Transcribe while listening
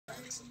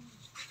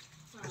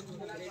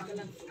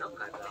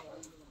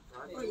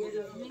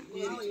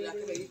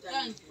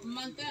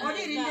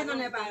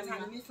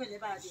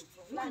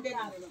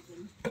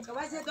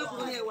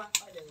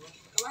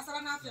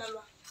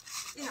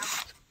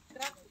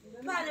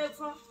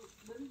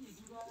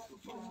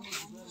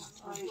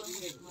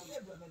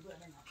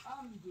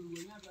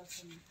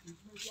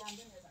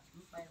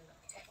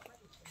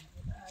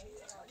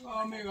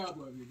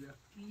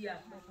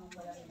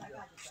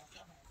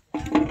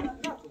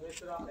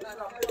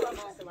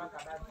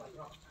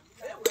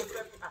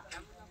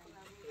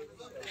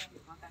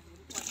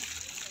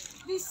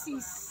This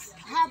is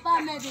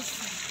herbal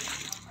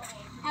medicine.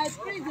 I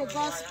preach the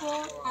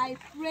gospel, I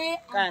pray,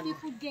 and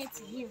people get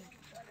healed.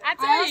 I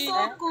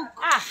also cook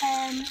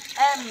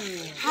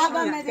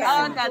herbal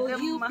medicine to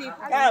heal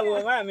people.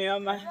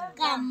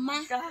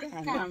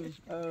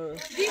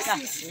 This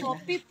is for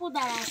people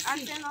that are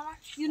sick.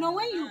 You know,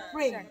 when you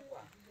pray,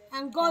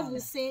 and God will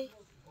say,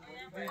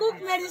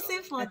 cook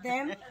medicine for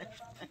them,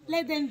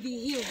 let them be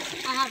healed.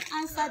 I have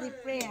answered the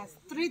prayers,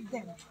 treat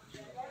them.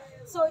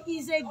 So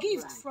it's a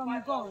gift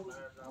from God.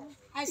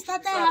 I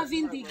started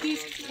having the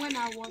gift when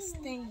I was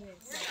 10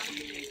 years.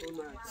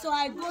 So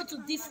I go to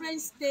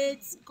different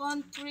states,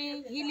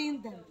 country,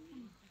 healing them.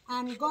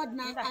 And God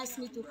now asked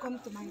me to come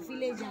to my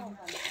village and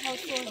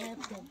also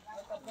help them.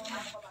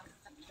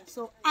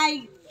 So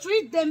I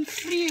treat them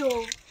free.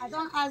 I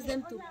don't ask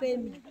them to pay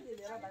me.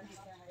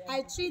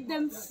 I treat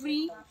them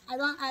free. I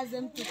don't ask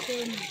them to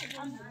pay me.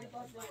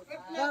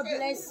 God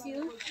bless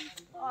you.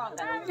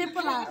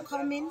 People are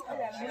coming.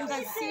 You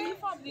can see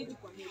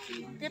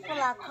people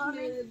are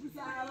coming.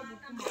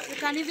 You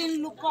can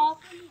even look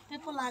up.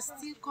 People are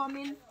still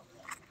coming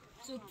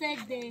to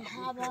take the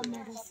herbal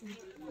medicine.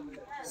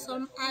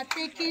 Some are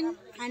taking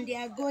and they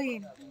are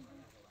going.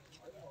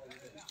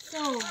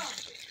 So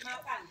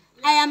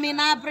I am in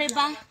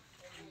Abreba.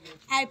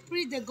 I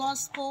preach the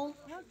gospel.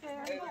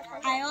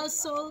 I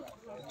also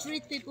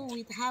treat people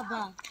with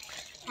herbal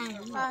and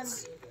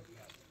roots.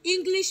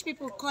 English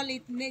people call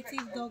it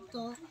native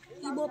doctor.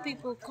 Igbo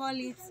people call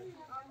it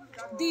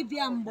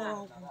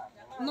Dibiambo,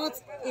 not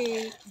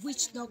a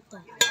witch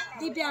doctor.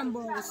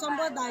 Dibiambo,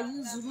 somebody that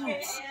use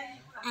roots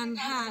and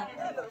herb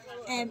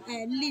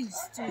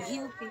leaves to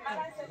heal people.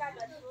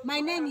 My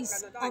name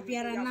is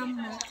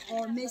Obiaranama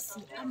or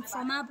Messi. I'm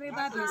from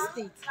Abreba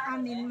State.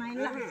 I'm in my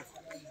land.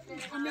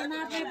 I'm in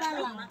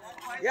Abreba land.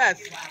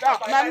 Yes. I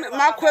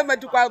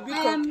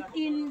am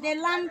in the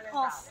land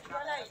of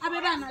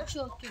Abreba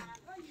Nachoke,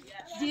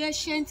 the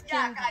ancient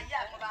kingdom.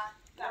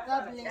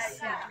 God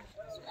bless you.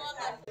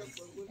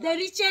 The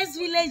richest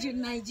village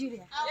in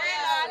Nigeria.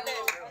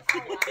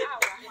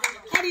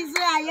 That is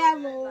where I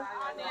am.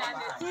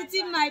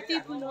 Treating my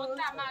people.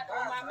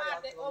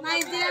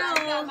 My dear.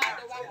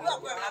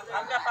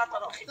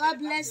 God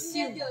bless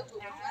you.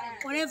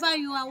 Wherever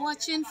you are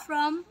watching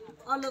from,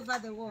 all over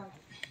the world.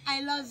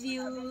 I love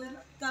you.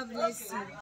 God bless you.